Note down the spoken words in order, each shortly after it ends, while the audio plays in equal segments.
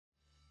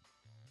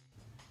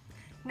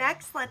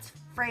Next, let's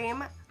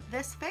frame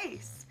this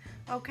face,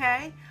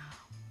 okay?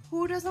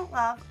 Who doesn't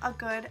love a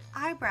good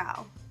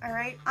eyebrow, all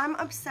right? I'm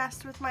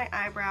obsessed with my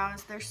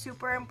eyebrows. They're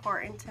super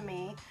important to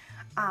me.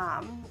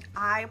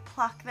 I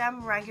pluck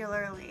them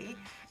regularly,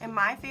 and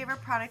my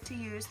favorite product to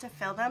use to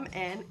fill them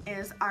in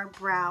is our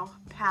brow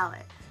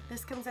palette.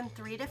 This comes in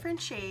 3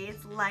 different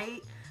shades.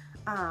 Light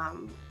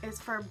is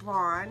for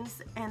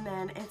blondes, and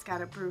then it's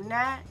got a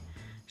brunette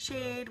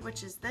shade,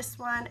 which is this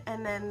one,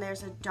 and then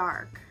there's a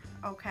dark,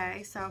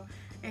 okay? So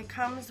it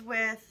comes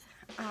with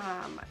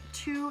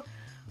 2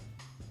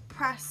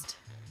 pressed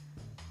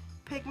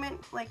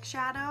pigment like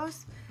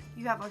shadows.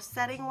 You have a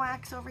setting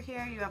wax over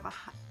here. You have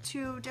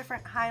 2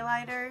 different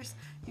highlighters.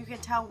 You can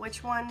tell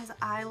which ones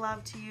I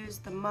love to use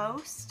the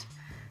most.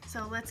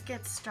 So let's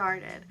get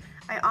started.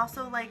 I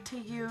also like to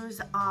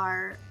use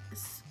our,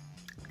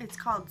 it's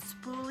called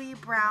Spoolie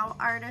Brow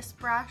Artist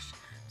Brush.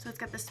 So it's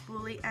got the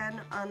spoolie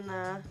end on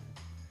the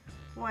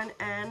one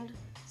end,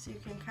 so you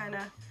can kind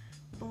of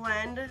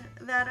blend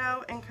that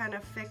out and kind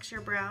of fix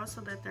your brows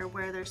so that they're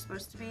where they're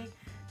supposed to be.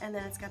 And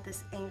then it's got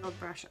this angled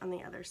brush on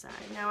the other side.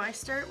 Now I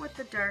start with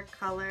the dark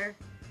color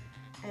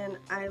and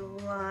I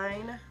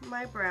line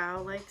my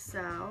brow like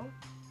so.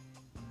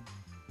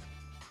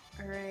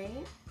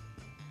 Alright.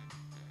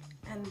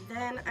 And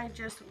then I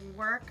just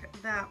work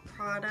that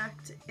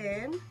product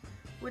in.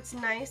 What's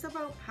nice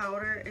about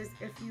powder is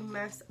if you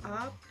mess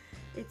up,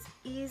 it's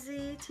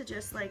easy to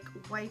just like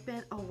wipe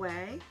it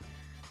away.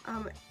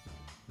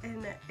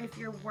 And if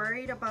you're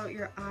worried about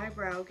your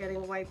eyebrow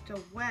getting wiped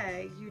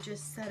away, you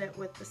just set it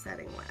with the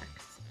setting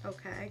wax,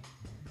 okay?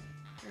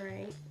 All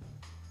right.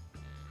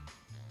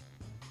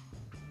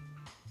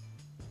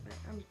 But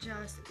I'm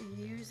just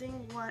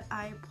using what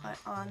I put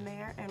on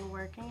there and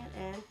working it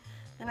in.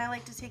 Then I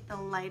like to take the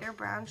lighter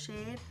brown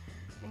shade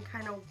and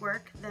kind of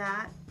work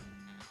that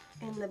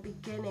in the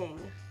beginning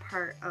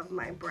part of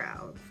my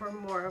brow for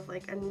more of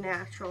like a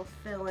natural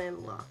fill-in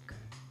look,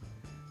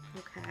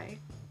 okay?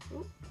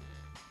 Ooh.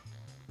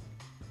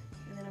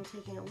 And then I'm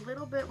taking a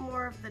little bit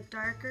more of the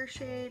darker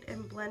shade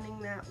and blending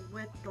that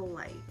with the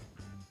light,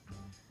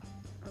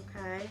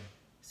 okay?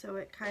 So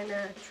it kind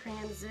of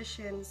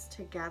transitions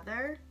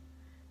together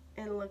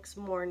and looks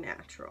more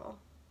natural.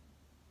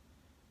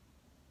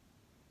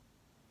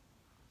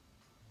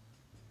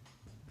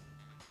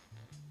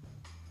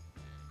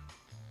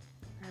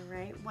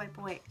 Alright, wipe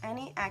away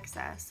any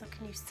excess. So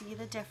can you see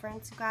the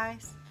difference, you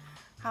guys?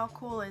 How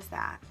cool is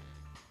that?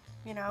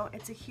 You know,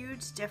 it's a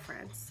huge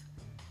difference.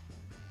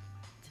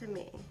 To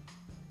me,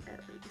 at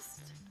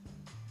least.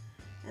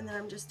 And then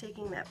I'm just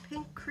taking that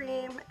pink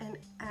cream and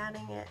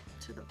adding it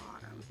to the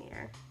bottom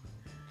here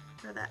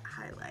for that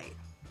highlight.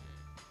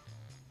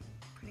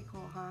 Pretty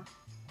cool, huh?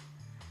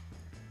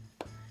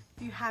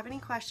 If you have any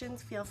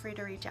questions, feel free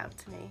to reach out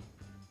to me.